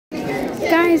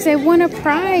Guys, I won a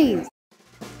prize!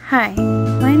 Hi,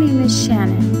 my name is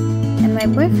Shannon, and my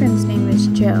boyfriend's name is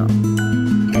Joe.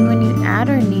 And when you add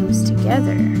our names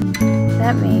together,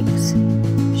 that makes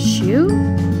Shoe?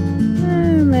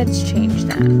 Let's change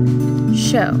that.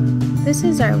 Show. This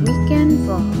is our weekend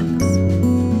vlogs.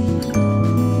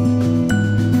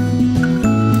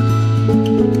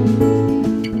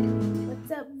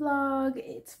 What's up, vlog?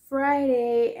 It's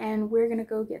Friday, and we're gonna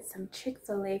go get some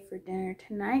Chick-fil-A for dinner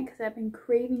tonight because I've been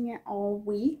craving it all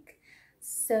week.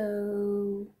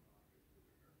 So,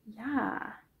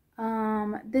 yeah.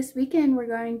 This weekend we're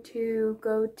going to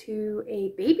go to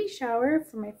a baby shower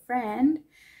for my friend,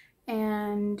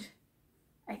 and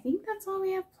I think that's all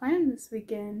we have planned this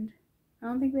weekend. I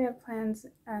don't think we have plans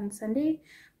on Sunday,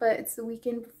 but it's the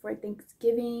weekend before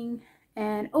Thanksgiving.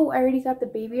 And oh, I already got the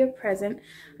baby a present.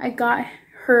 I got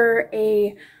her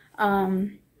a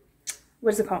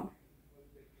what is it called?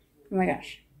 Oh my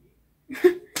gosh.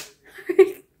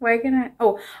 Why can I?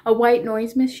 Oh, a white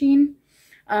noise machine.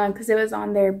 Because it was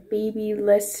on their baby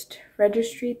list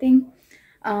registry thing.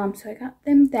 So I got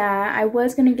them that. I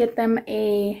was gonna get them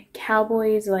a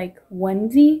Cowboys like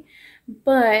onesie,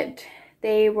 but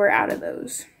they were out of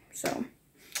those. So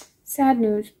sad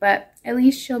news, but at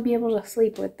least she'll be able to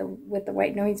sleep with the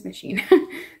white noise machine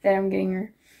that I'm getting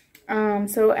her.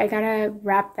 So I gotta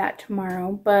wrap that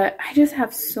tomorrow, but I just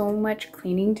have so much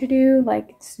cleaning to do. Like,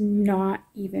 it's not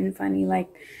even funny. Like,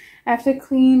 I have to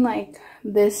clean like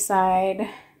this side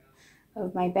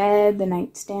of my bed, the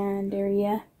nightstand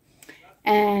area,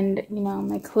 and you know,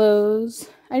 my clothes.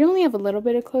 I only have a little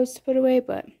bit of clothes to put away,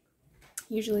 but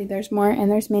usually there's more,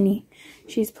 and there's Minnie.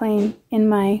 She's playing in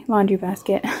my laundry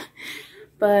basket.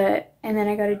 And then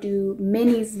I gotta do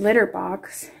Minnie's litter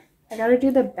box. I gotta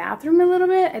do the bathroom a little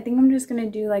bit. I think I'm just gonna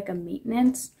do like a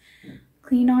maintenance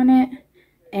clean on it.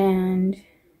 And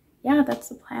yeah, that's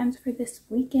the plans for this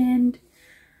weekend.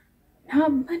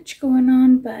 Not much going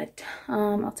on, but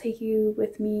I'll take you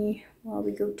with me while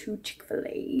we go to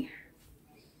Chick-fil-A.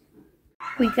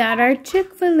 We got our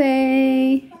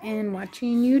Chick-fil-A and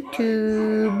watching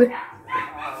YouTube.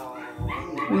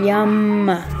 Yum.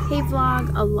 Hey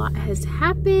vlog, a lot has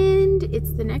happened.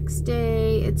 It's the next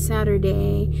day, it's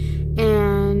Saturday,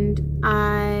 and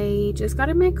I just got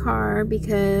in my car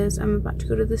because I'm about to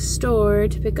go to the store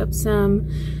to pick up some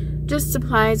just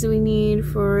supplies that we need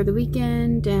for the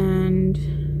weekend and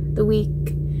the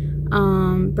week.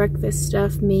 Breakfast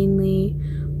stuff mainly,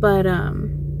 but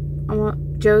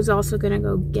Joe's also gonna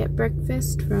go get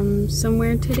breakfast from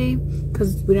somewhere today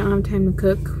because we don't have time to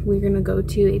cook. We're gonna go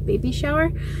to a baby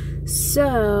shower,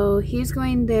 so he's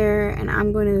going there and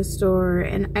I'm going to the store.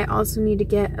 And I also need to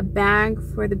get a bag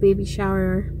for the baby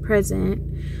shower present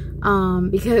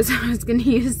because I was gonna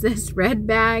use this red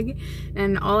bag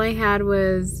and all I had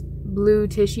was blue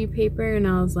tissue paper, and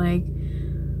I was like,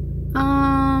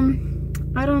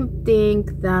 I don't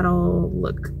think that'll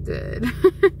look good.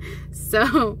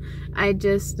 So I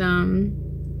just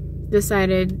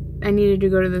decided I needed to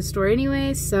go to the store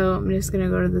anyway, so I'm just gonna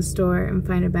go to the store and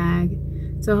find a bag.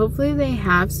 So hopefully they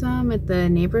have some at the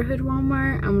neighborhood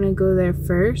Walmart. I'm gonna go there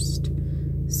first.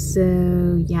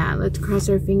 So yeah, let's cross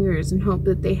our fingers and hope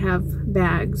that they have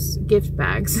bags, gift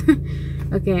bags.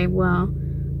 Okay, well,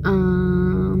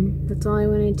 that's all I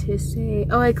wanted to say.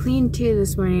 Oh, I cleaned too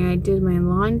this morning. I did my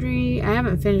laundry. I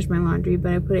haven't finished my laundry,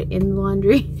 but I put it in the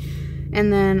laundry.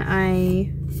 And then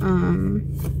I,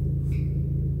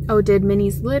 did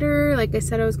Minnie's litter like I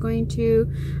said I was going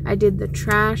to. I did the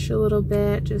trash a little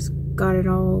bit, just got it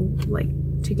all like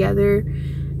together.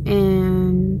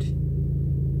 And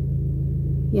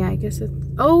yeah, I guess it's,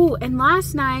 oh, and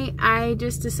last night I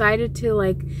just decided to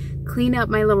like clean up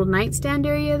my little nightstand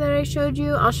area that I showed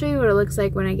you. I'll show you what it looks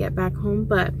like when I get back home,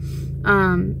 but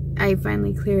I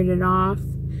finally cleared it off.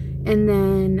 And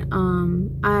then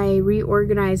I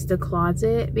reorganized the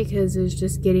closet because it was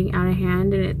just getting out of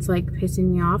hand and it's like pissing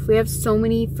me off. We have so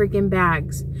many freaking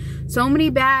bags. So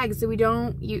many bags that we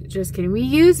don't use. Just kidding. We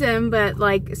use them, but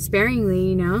like sparingly,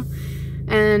 you know.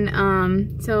 And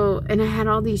and I had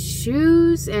all these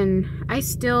shoes, and I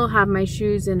still have my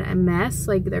shoes in a mess.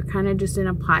 Like, they're kind of just in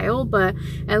a pile, but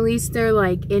at least they're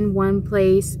like in one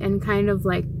place and kind of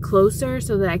like closer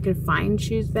so that I could find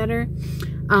shoes better.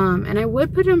 And I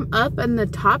would put them up on the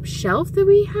top shelf that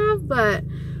we have, but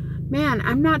man,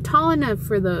 I'm not tall enough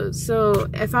for those. So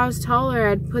if I was taller,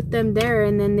 I'd put them there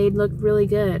and then they'd look really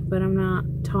good, but I'm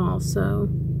not tall, so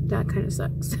that kind of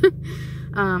sucks.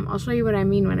 I'll show you what I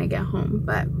mean when I get home,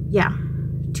 but yeah,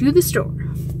 to the store.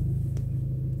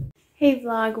 Hey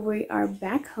vlog, we are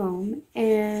back home,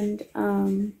 and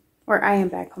or I am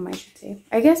back home, I should say.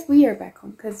 I guess we are back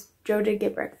home because Joe did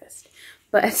get breakfast,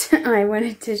 But I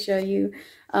wanted to show you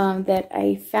that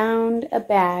I found a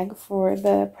bag for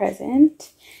the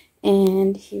present.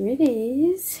 And here it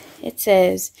is. It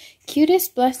says,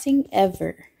 cutest blessing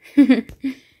ever.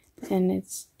 And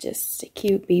it's just a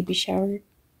cute baby shower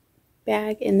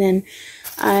bag. And then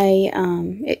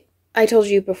I told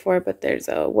you before, but there's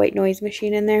a white noise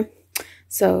machine in there.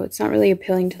 So it's not really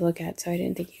appealing to look at, so I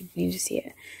didn't think you'd need to see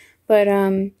it. But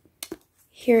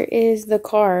here is the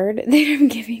card that I'm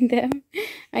giving them.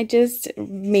 I just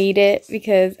made it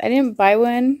because I didn't buy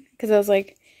one because I was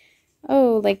like,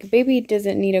 oh, like, baby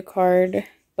doesn't need a card.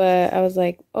 But I was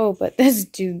like, oh, but this is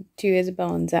to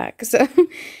Isabel and Zach. So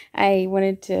I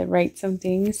wanted to write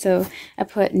something. So I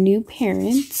put new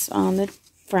parents on the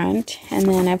front. And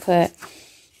then I put,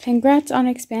 congrats on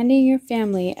expanding your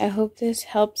family. I hope this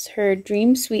helps her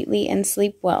dream sweetly and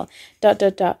sleep well. ...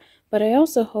 But I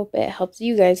also hope it helps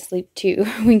you guys sleep too.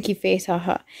 Winky face,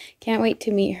 haha. Can't wait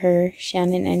to meet her,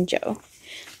 Shannon and Joe.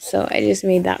 So I just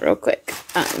made that real quick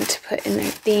to put in their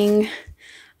thing.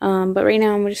 But right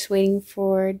now I'm just waiting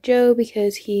for Joe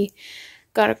because he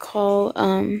got a call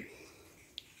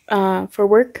for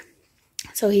work.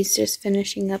 So he's just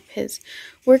finishing up his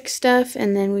work stuff,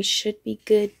 and then we should be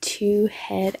good to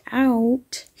head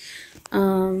out. Yeah,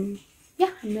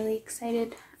 I'm really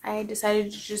excited. I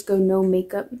decided to just go no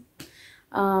makeup.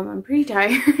 I'm pretty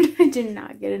tired. I did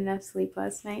not get enough sleep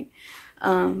last night.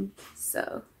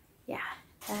 So yeah,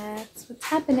 that's what's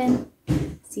happening.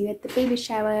 See you at the baby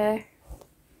shower.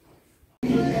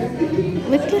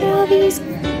 Look at all these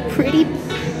pretty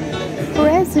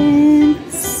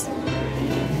presents.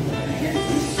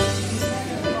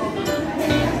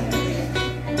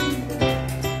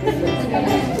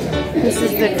 This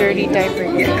is the dirty diaper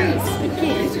guys.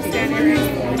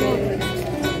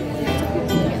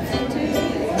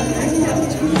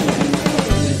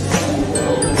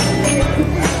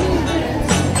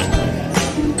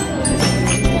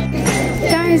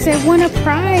 Guys, I won a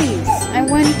prize. I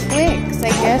won Twix. I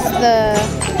guess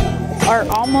are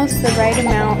almost the right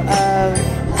amount of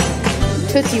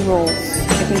Tootsie Rolls,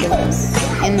 I think it was,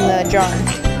 in the jar.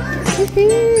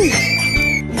 Woohoo!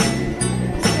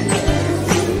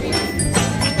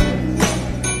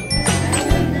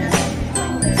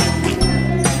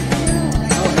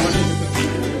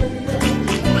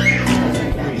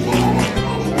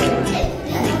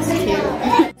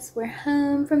 We're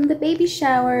home from the baby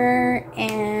shower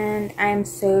and I'm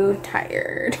so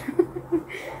tired.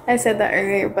 I said that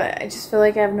earlier, but I just feel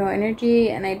like I have no energy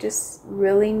and I just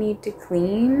really need to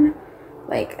clean.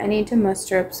 Like, I need to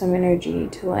muster up some energy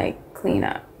to like clean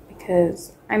up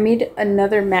because I made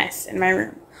another mess in my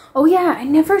room. Oh yeah, I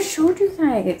never showed you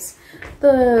guys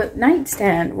the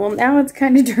nightstand. Well, now it's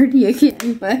kind of dirty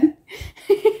again, but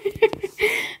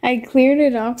I cleared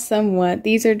it off somewhat.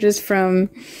 These are just from,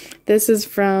 this is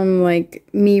from like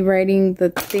me writing the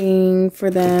thing for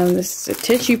them. This is a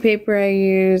tissue paper I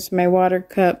used, my water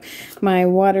cup, my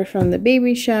water from the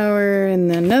baby shower, and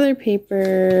then another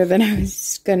paper that I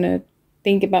was gonna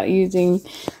think about using.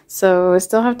 So I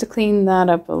still have to clean that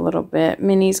up a little bit.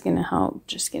 Minnie's gonna help.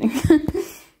 Just kidding.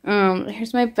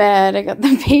 Here's my bed. I got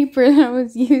the paper that I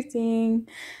was using.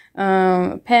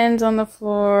 Pens on the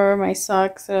floor. My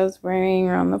socks that I was wearing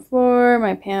are on the floor.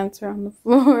 My pants are on the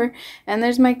floor. And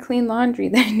there's my clean laundry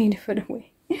that I need to put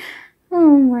away.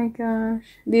 Oh my gosh.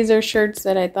 These are shirts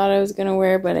that I thought I was gonna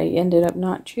wear, but I ended up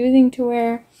not choosing to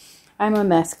wear. I'm a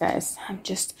mess, guys. I'm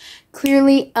just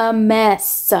clearly a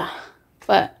mess.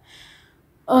 But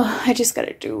oh, I just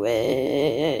gotta do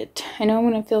it. I know I'm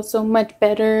gonna feel so much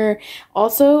better.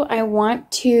 Also, I want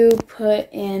to put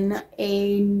in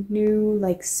a new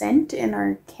like scent in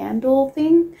our candle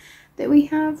thing that we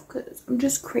have because I'm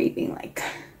just craving like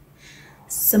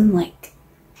some like,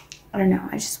 I don't know,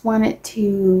 I just want it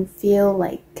to feel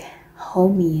like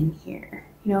homey in here.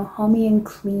 You know, homey and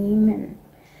clean and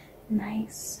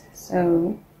nice.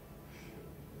 So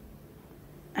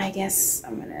I guess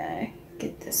I'm gonna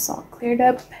get this all cleared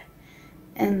up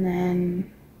and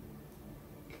then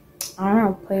I don't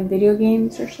know, play video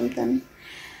games or something.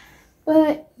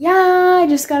 But yeah, I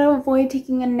just gotta avoid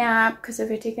taking a nap because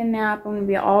if I take a nap I'm gonna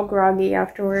be all groggy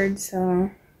afterwards. So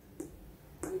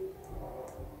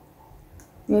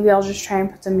maybe I'll just try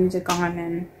and put some music on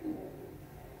and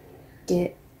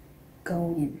get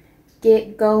going.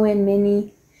 Get going,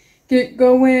 Minnie. Get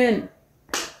going.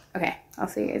 Okay, I'll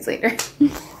see you guys later.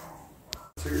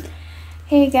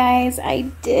 Hey guys, I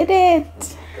did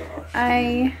it!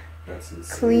 I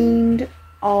cleaned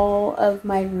all of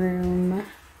my room.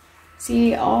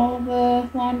 See, all the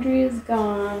laundry is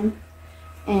gone.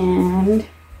 And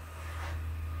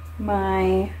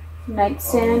my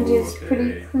nightstand is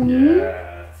pretty clean.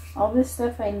 all this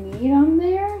stuff I need on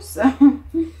there. So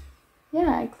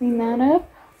yeah, I cleaned that up.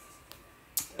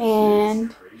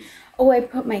 And oh, I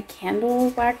put my candle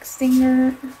wax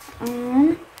stinger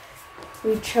on.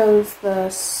 We chose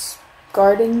the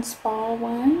garden spa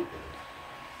one.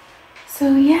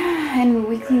 So yeah, and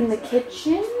we cleaned the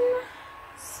kitchen.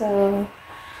 So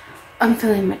I'm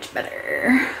feeling much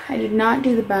better. I did not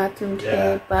do the bathroom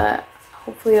today, but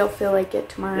hopefully I'll feel like it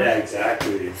tomorrow. Yeah,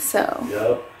 exactly.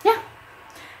 So yeah,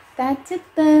 that's it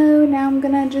though. Now I'm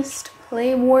gonna just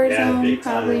play Warzone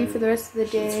probably for the rest of the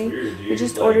day. Weird, we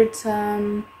just ordered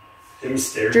some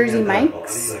Jersey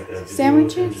Mike's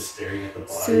sandwiches,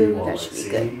 so that should be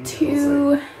good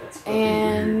too.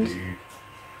 And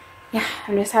yeah,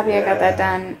 I'm just happy I got that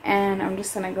done, and I'm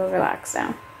just gonna go relax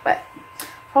now. But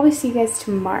probably see you guys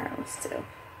tomorrow, so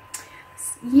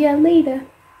see ya later.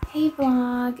 Hey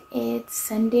vlog, it's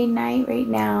Sunday night right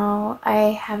now.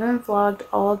 I haven't vlogged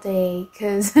all day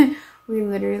because we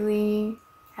literally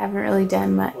haven't really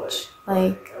done much.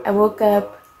 Like, I woke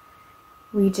up,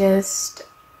 we just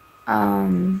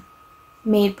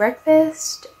made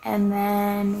breakfast, and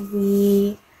then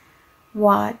we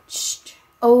watched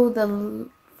the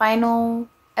final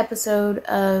episode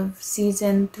of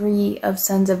season 3 of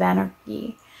Sons of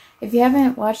Anarchy. If you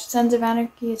haven't watched Sons of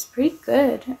Anarchy, it's pretty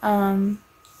good.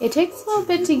 It takes a little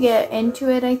bit to get into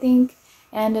it, I think,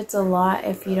 and it's a lot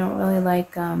if you don't really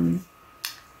like, you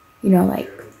know,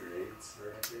 like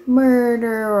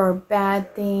murder or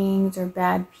bad things or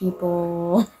bad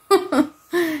people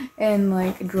and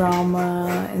like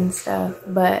drama and stuff.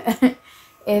 But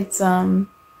it's fun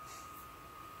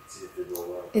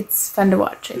to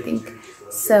watch, I think.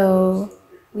 So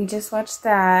we just watched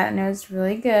that, and it was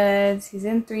really good.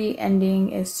 Season 3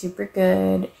 ending is super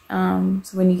good. So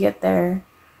when you get there,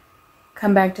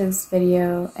 come back to this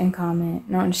video and comment.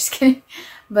 No, I'm just kidding.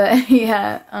 But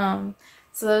yeah,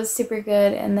 so that was super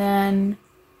good. And then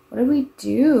what did we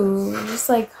do? We just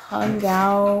like hung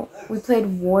out. We played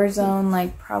Warzone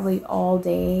like probably all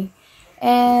day,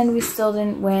 and we still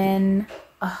didn't win.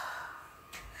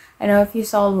 I know if you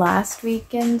saw last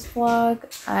weekend's vlog,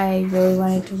 I really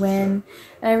wanted to win,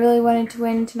 and I really wanted to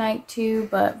win tonight too,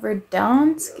 but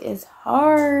Verdansk is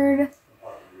hard.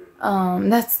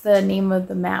 That's the name of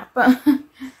the map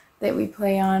that we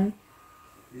play on.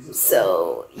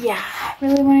 So yeah, I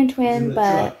really wanted to win,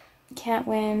 but can't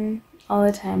win all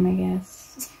the time, I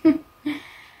guess.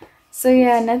 So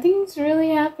yeah, nothing's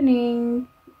really happening,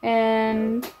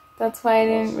 and that's why I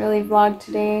didn't really vlog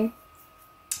today.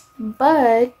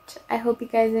 But I hope you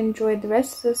guys enjoyed the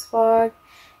rest of this vlog,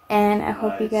 and I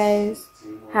hope you guys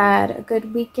had a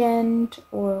good weekend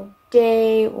or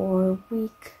day or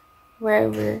week,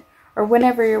 wherever or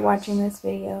whenever you're watching this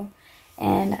video.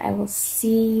 And I will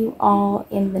see you all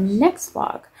in the next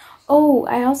vlog. Oh,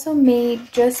 I also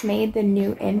just made the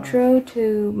new intro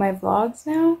to my vlogs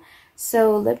now,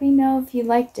 so let me know if you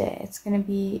liked it. It's gonna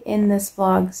be in this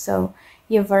vlog, so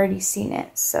you've already seen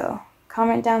it. So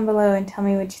comment down below and tell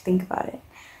me what you think about it.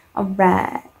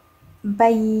 Alright,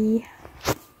 bye!